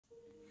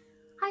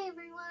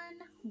everyone!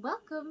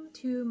 Welcome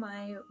to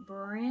my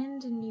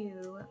brand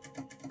new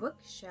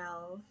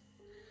bookshelf.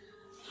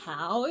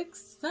 How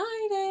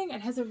exciting! It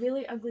has a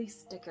really ugly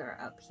sticker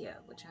up here,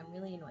 which I'm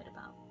really annoyed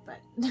about, but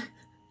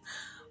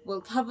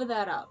we'll cover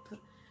that up.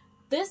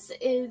 This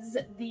is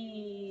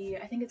the,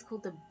 I think it's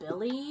called the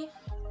Billy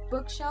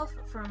bookshelf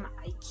from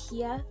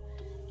IKEA,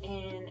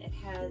 and it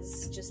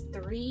has just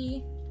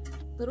 3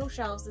 little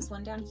shelves, this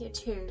one down here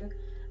too,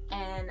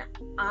 and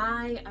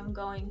I am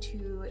going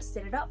to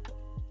set it up.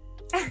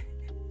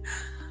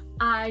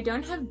 I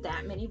don't have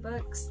that many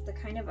books. The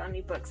kind of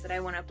only books that I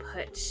want to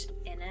put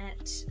in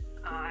it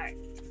are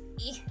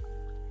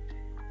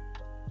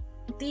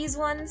these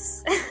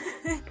ones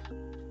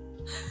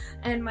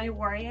and my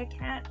Warrior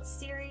Cat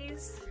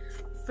series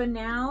for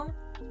now.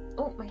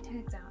 Oh, my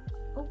tag's out.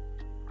 Oh.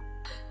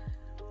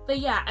 But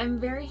yeah, I'm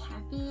very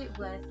happy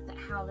with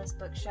how this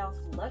bookshelf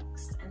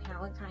looks and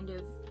how it kind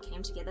of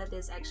came together.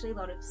 There's actually a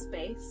lot of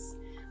space,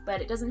 but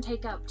it doesn't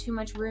take up too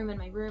much room in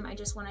my room. I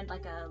just wanted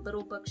like a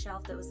little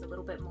bookshelf that was a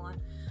little bit more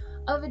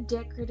of a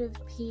decorative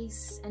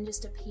piece and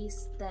just a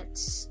piece that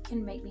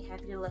can make me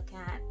happy to look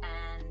at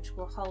and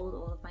will hold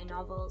all of my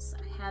novels.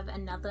 I have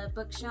another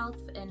bookshelf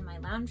in my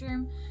lounge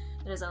room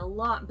that is a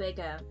lot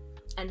bigger,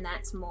 and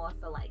that's more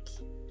for like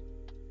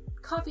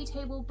coffee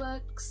table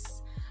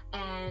books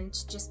and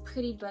just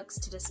pretty books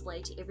to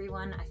display to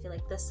everyone. I feel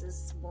like this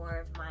is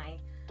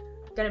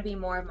gonna be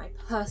more of my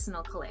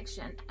personal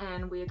collection,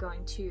 and we're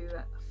going to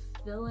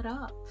fill it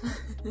up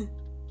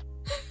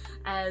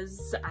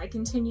as I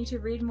continue to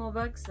read more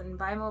books and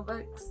buy more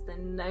books,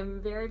 and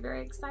I'm very,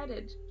 very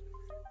excited.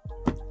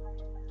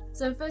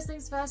 So first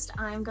things first,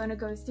 I'm going to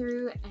go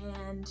through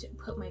and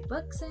put my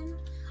books in.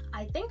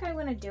 I think I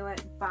want to do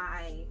it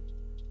by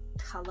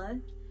color.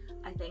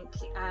 I think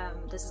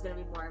this is going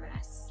to be more of an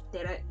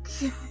aesthetic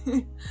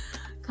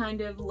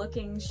kind of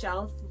looking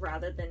shelf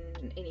rather than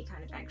any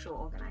kind of actual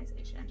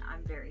organization.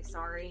 I'm very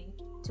sorry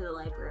to the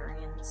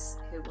librarians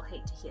who will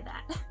hate to hear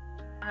that.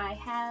 I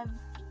have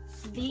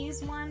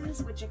these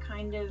ones, which are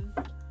kind of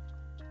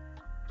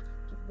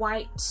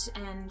white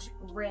and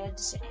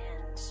red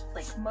and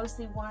like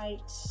mostly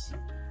white,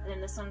 and then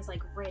this one's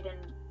like red and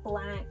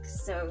black,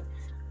 so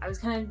I was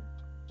kind of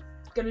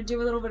gonna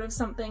do a little bit of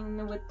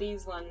something with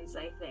these ones,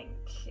 I think,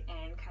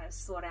 and kind of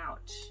sort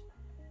out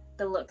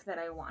the look that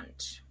I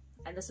want.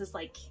 And this is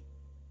like,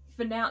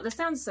 for now, this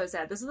sounds so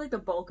sad, this is like the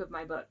bulk of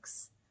my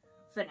books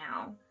for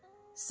now,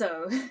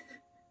 so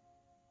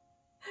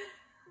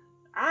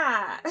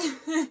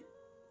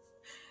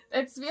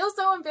it feels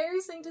so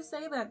embarrassing to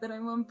say that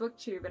I'm on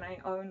BookTube and I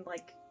own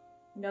like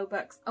no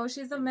books. Oh,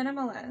 she's a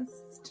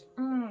minimalist.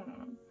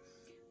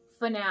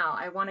 For now,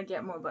 I want to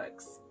get more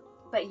books.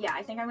 But yeah,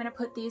 I think I'm going to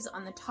put these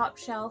on the top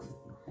shelf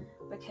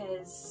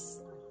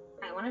because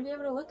I want to be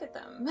able to look at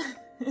them.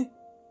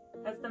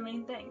 That's the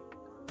main thing.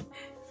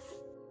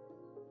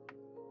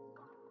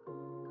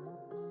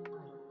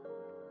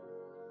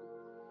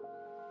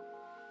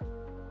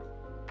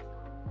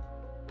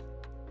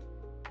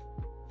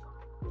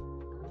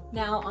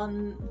 Now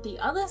on the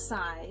other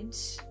side,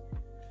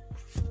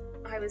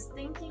 I was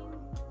thinking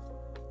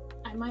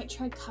I might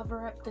try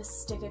cover up this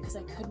sticker because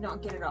I could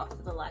not get it off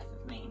for the life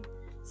of me.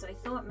 So I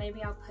thought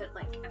maybe I'll put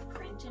like a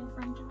print in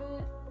front of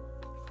it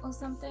or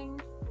something.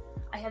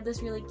 I have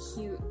this really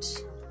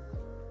cute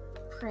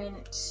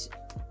print.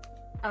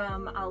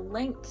 I'll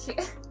link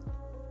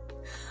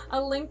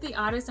the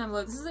artist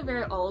envelope. This is a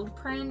very old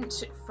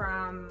print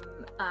from,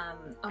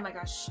 oh my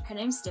gosh, her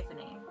name's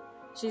Stephanie.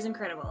 She's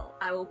incredible.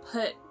 I will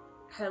put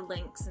her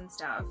links and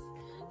stuff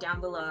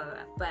down below,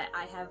 but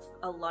I have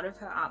a lot of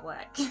her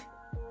artwork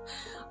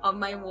on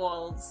my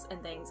walls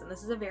and things, and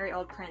this is a very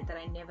old print that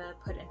I never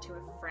put into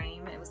a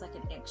frame. It was like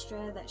an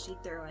extra that she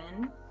threw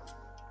in,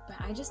 but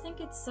I just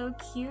think it's so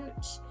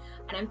cute,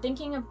 and I'm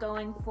thinking of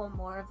going for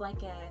more of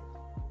like a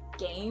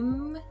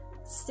game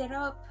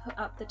setup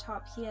up the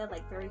top here,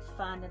 like very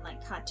fun and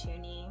like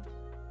cartoony,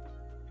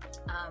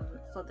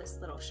 for this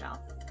little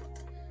shelf,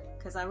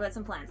 because I've got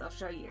some plans I'll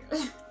show you.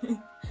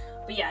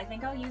 But yeah, I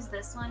think I'll use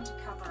this one to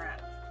cover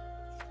up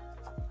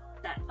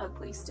that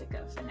ugly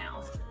sticker for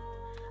now.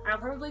 And I'll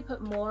probably put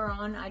more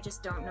on, I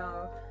just don't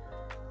know.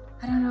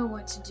 I don't know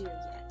what to do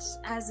yet.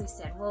 As I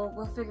said,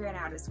 we'll figure it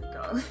out as we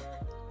go.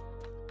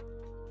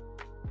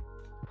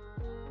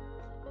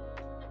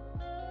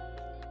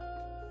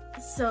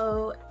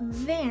 So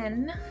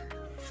then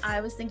I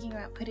was thinking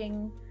about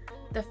putting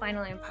the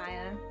Final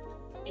Empire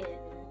in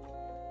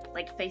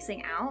like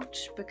facing out,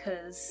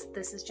 because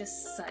this is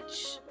just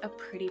such a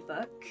pretty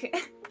book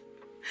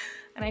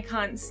and I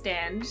can't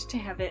stand to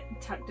have it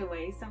tucked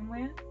away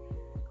somewhere.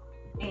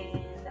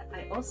 And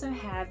I also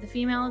have The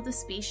Female of the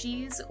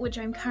Species, which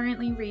I'm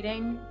currently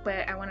reading,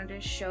 but I wanted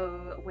to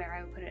show where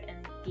I would put it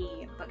in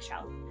the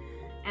bookshelf.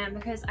 And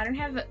because I don't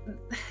have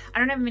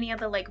many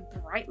other like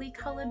brightly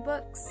colored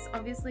books,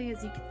 obviously,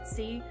 as you can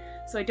see,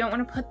 so I don't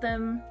want to put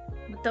them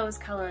with those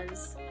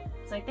colors.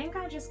 So I think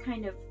I'll just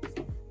kind of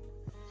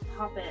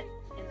pop it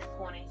in the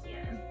corner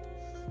here,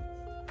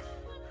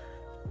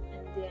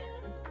 and then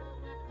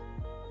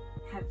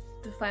have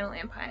the Final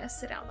Empire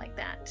sit out like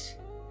that.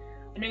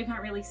 I know you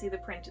can't really see the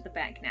print at the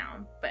back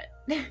now, but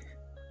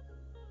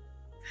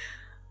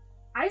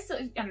I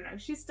don't know,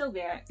 she's still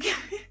there.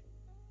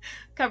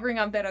 Covering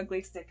up that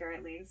ugly sticker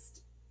at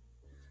least.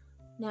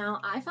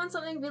 Now, I found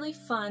something really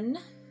fun,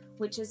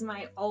 which is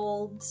my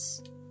old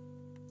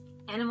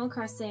Animal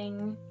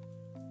Crossing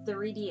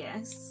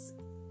 3DS.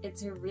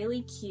 It's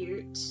really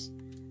cute,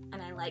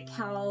 and I like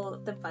how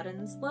the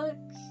buttons look.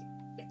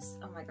 It's,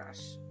 oh my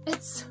gosh,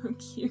 it's so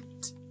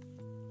cute.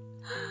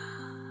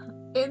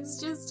 It's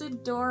just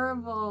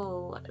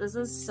adorable. This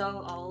is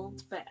so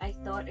old, but I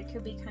thought it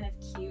could be kind of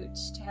cute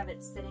to have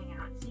it sitting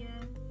out here.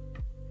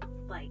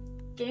 Like,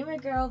 gamer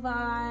girl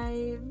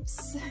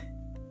vibes.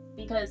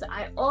 Because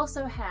I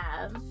also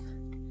have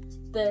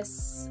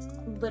this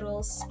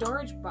little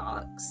storage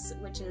box,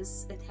 which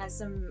is, it has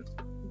some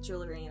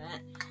jewelry in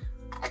it,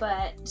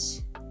 but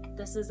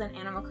this is an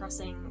Animal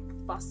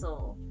Crossing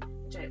fossil,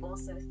 which I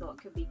also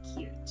thought could be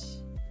cute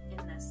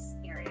in this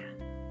area.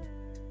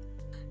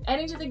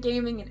 Adding to the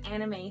gaming and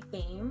anime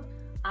theme,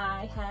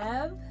 I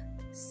have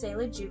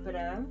Sailor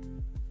Jupiter.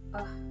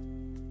 Oh,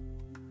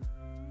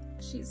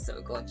 she's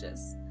so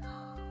gorgeous.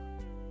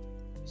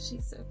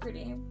 She's so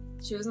pretty.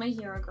 She was my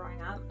hero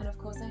growing up, and of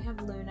course I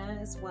have Luna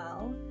as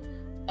well.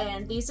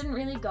 And these didn't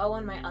really go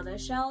on my other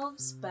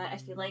shelves, but I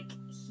feel like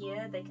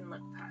here they can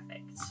look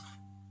perfect.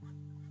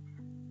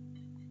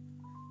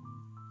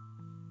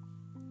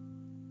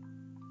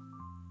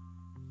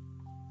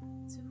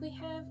 So if we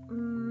have,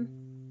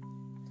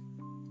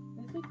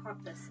 if we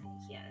pop this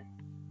in here.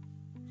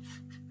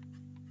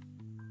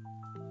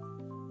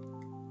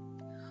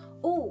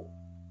 Oh,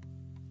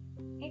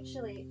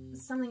 actually,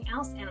 something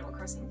else Animal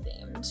Crossing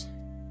themed.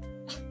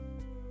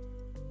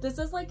 This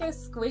is like a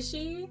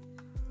squishy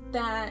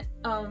that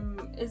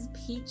is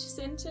peach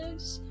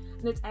scented,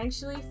 and it's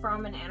actually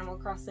from an Animal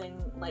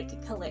Crossing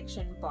like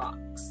collection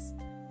box.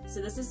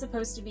 So this is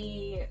supposed to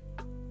be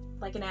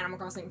like an Animal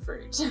Crossing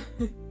fruit.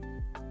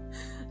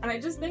 And I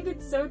just think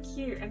it's so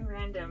cute and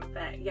random,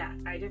 but yeah,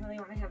 I definitely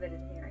want to have it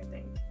in here, I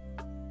think.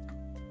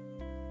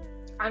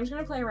 I'm just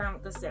gonna play around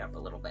with the setup a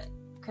little bit,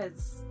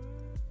 because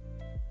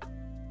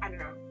I don't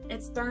know,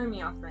 it's throwing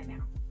me off right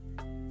now.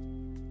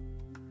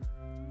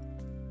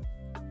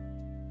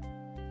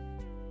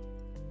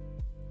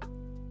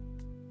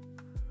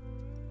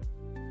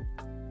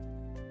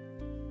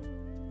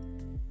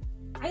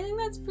 I think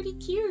that's pretty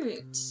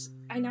cute.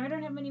 I know I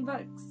don't have many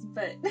books,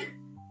 but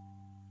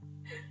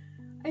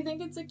I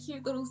think it's a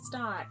cute little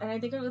start, and I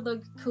think it would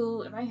look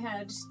cool if I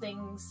had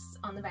things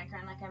on the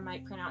background, like I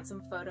might print out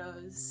some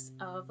photos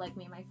of like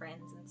me and my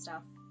friends and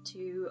stuff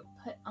to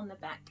put on the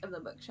back of the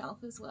bookshelf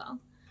as well.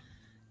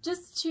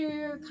 Just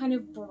to kind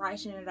of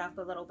brighten it up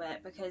a little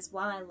bit, because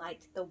while I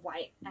like the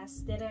white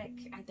aesthetic,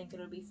 I think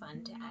it'll be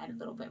fun to add a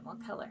little bit more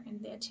color in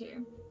there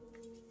too.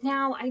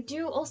 Now, I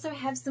do also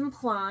have some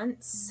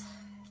plants.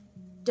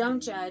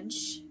 Don't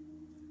judge.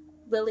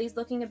 Lily's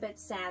looking a bit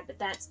sad, but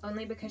that's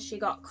only because she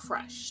got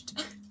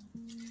crushed.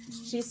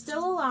 She's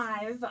still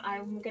alive.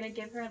 I'm gonna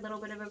give her a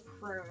little bit of a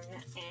prune,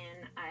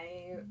 and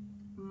I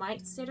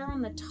might sit her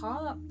on the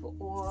top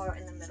or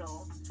in the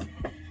middle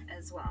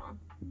as well.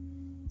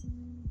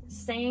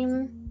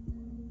 Same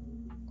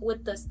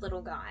with this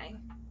little guy.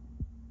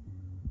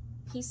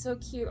 He's so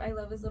cute. I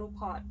love his little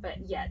pot, but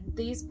yeah,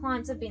 these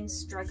plants have been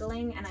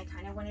struggling, and I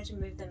kind of wanted to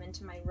move them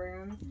into my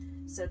room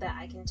so that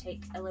I can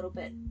take a little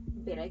bit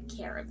better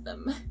care of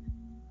them.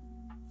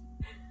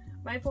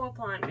 My poor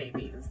plant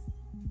babies.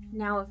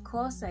 Now, of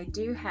course, I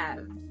do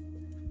have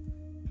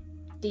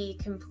the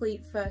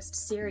complete first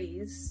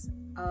series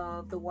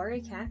of the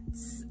Warrior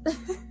Cats.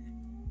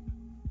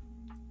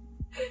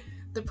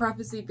 The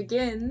Prophecy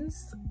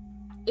Begins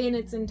in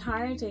its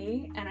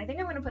entirety, and I think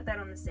I'm going to put that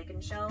on the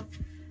second shelf.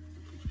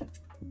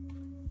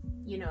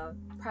 You know,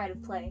 pride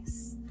of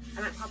place.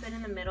 I might pop it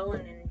in the middle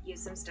and then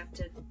use some stuff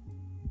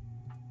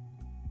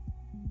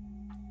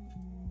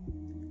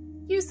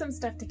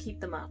to keep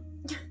them up.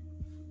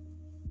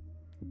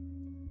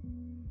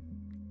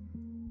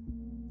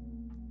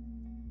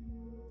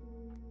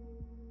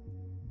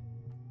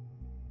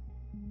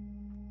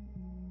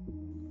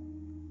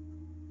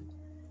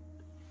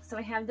 So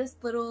I have this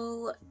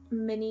little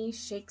mini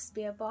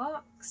Shakespeare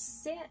box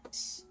set,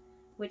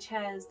 which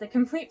has the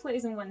complete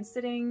plays in one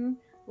sitting,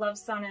 love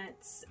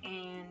sonnets,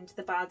 and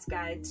the Bard's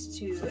Guide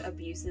to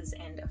Abuses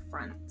and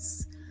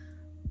Affronts.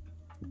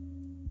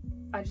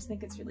 I just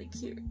think it's really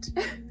cute.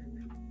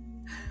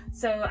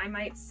 So I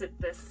might sit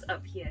this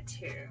up here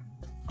too.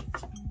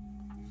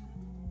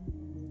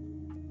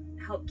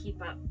 Help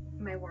keep up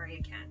my warrior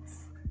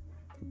cats.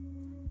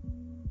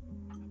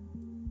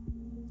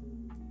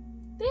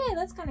 Yeah,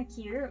 that's kind of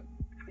cute.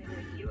 I'm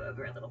gonna move you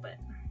over a little bit.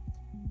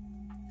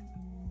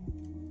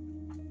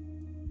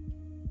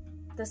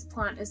 This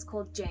plant is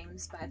called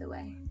James, by the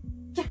way.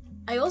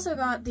 I also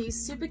got these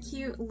super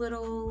cute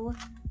little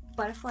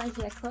butterfly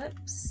hair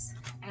clips,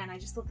 and I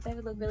just thought they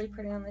would look really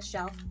pretty on the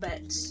shelf,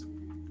 but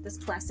this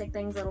plastic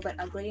thing's a little bit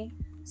ugly,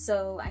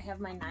 so I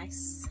have my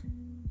nice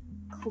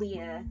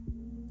clear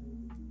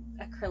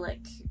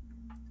acrylic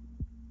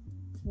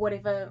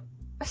whatever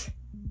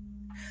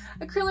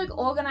acrylic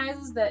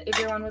organizers that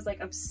everyone was like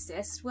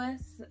obsessed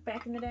with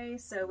back in the day.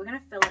 So we're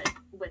gonna fill it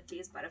with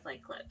these butterfly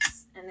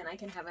clips, and then I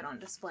can have it on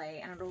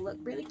display and it'll look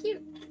really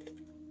cute.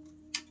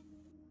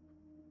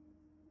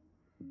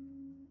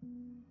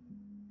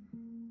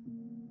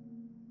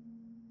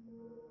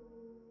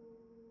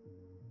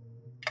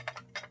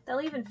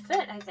 They'll even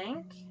fit, I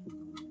think.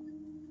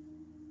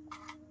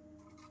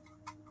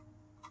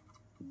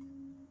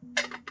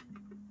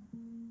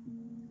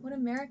 What a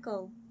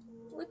miracle.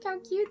 Look how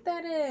cute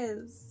that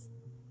is.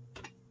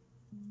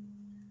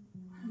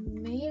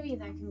 Maybe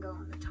that can go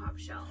on the top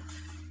shelf.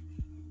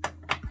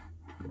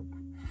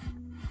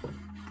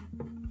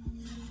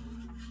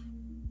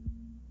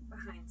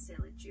 Behind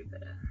Sailor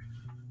Jupiter.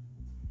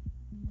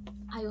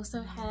 I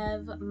also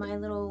have my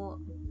little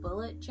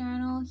bullet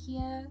journal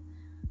here,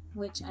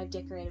 which I've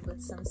decorated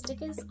with some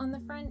stickers on the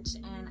front,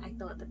 and I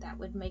thought that that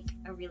would make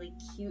a really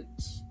cute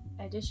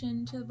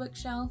addition to the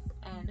bookshelf,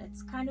 and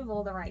it's kind of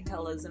all the right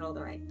colors and all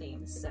the right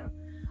themes, so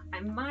I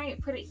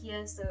might put it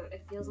here so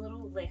it feels a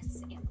little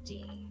less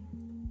empty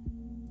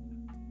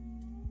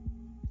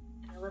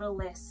and a little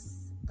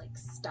less like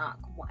stark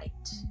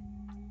white.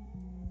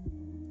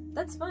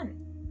 That's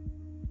fun.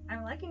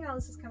 I'm liking how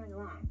this is coming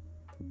along.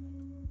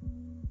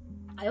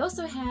 I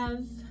also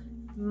have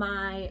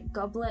my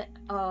goblet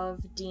of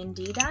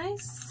D&D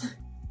dice.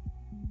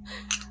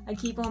 I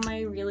keep all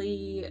my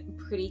really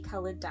pretty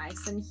colored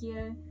dice in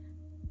here,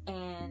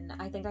 and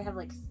I think I have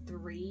like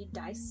 3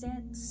 dice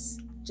sets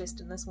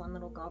just in this one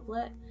little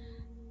goblet,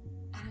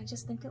 and I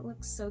just think it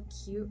looks so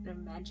cute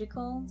and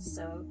magical.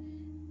 So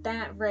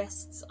that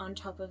rests on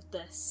top of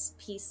this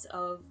piece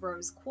of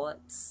rose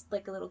quartz,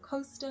 like a little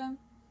coaster,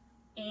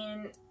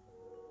 and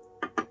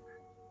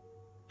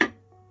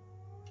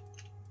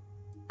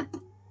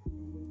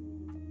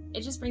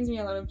it just brings me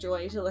a lot of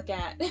joy to look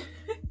at.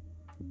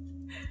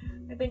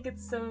 I think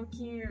it's so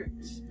cute.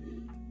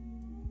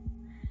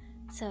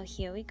 So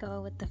here we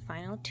go with the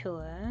final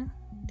tour.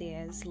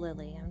 There's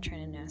Lily. I'm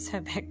trying to nurse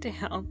her back to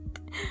health.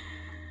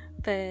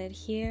 But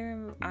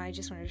here I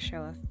just wanted to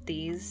show off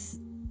these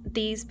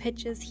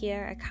pictures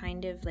here are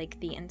kind of like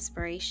the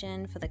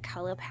inspiration for the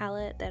color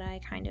palette that I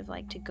kind of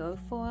like to go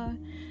for,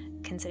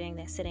 considering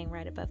they're sitting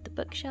right above the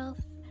bookshelf.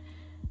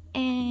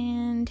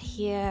 And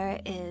here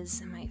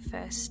is my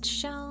first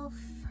shelf.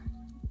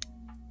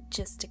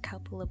 Just a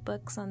couple of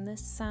books on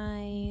this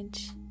side,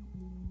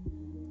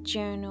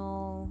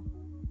 journal,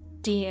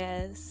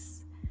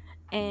 DS,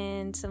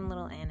 and some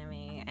little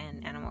anime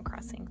and Animal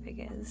Crossing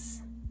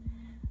figures.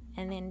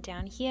 And then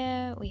down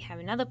here we have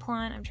another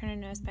plant I'm trying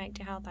to nurse back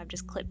to health. I've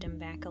just clipped him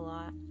back a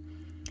lot.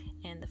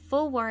 And the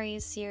full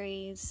Warriors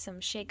series,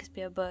 some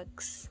Shakespeare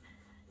books,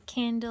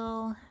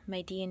 candle,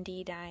 my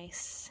D&D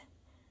dice,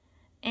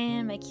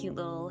 and my cute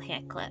little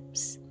hair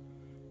clips.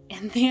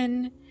 And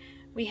then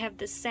we have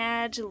the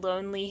sad,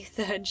 lonely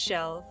third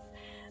shelf.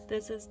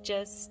 This is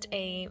just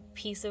a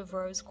piece of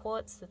rose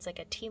quartz that's like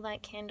a tea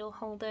light candle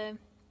holder.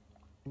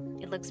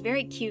 It looks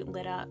very cute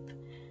lit up,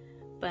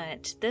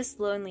 but this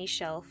lonely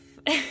shelf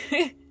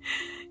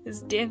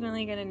is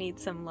definitely gonna need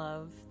some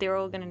love. They're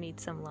all gonna need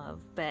some love,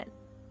 but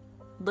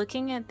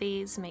looking at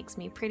these makes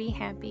me pretty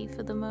happy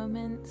for the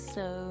moment,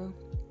 so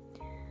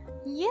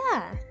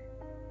yeah.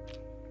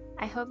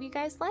 I hope you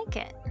guys like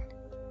it.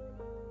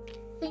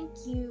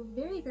 Thank you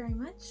very, very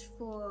much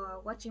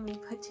for watching me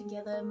put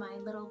together my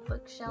little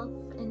bookshelf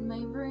in my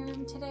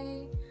room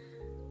today.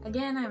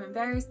 Again, I'm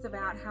embarrassed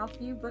about how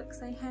few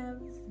books I have,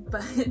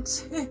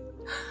 but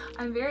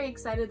I'm very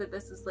excited that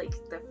this is like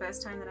the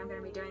first time that I'm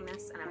going to be doing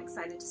this, and I'm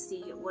excited to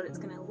see what it's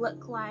going to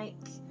look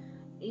like,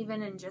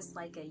 even in just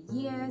like a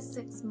year,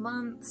 6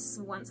 months,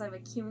 once I've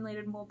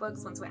accumulated more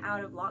books, once we're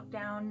out of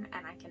lockdown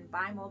and I can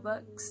buy more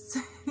books.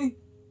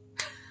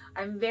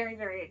 I'm very,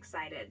 very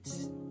excited.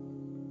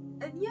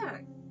 And yeah,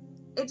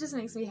 it just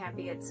makes me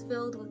happy. It's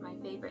filled with my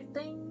favorite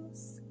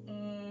things,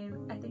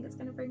 and I think it's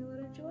gonna bring a lot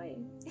of joy.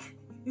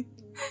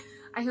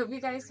 I hope you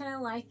guys kind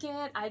of like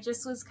it. I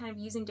just was kind of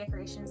using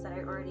decorations that I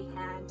already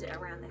had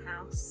around the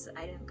house.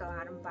 I didn't go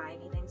out and buy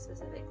anything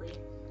specifically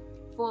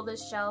for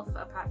this shelf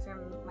apart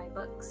from my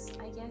books,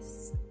 I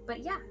guess.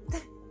 But yeah,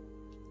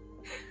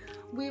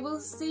 we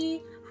will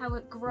see how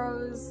it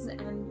grows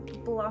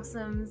and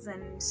blossoms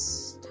and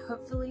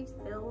hopefully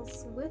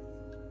fills with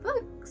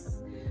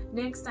books.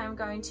 Next, I'm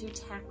going to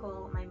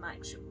tackle my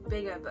much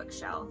bigger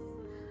bookshelf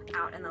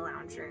out in the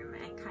lounge room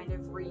and kind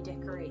of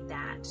redecorate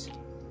that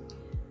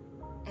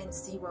and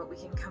see what we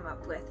can come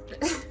up with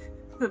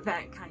for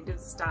that kind of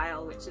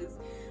style, which is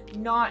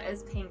not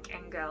as pink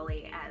and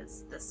girly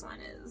as this one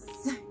is.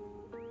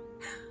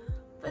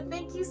 But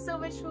thank you so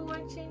much for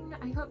watching.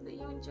 I hope that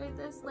you enjoyed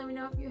this. Let me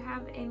know if you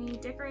have any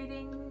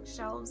decorating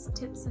shelves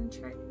tips and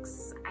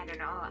tricks. I don't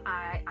know,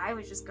 I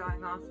was just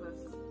going off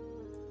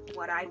of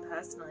what I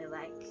personally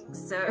like,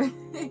 so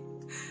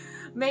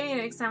maybe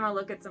next time I'll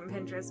look at some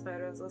Pinterest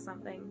photos or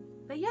something.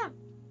 But yeah,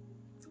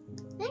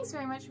 thanks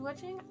very much for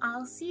watching.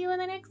 I'll see you in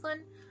the next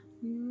one.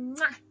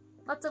 Mwah!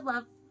 Lots of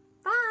love.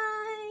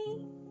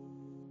 Bye!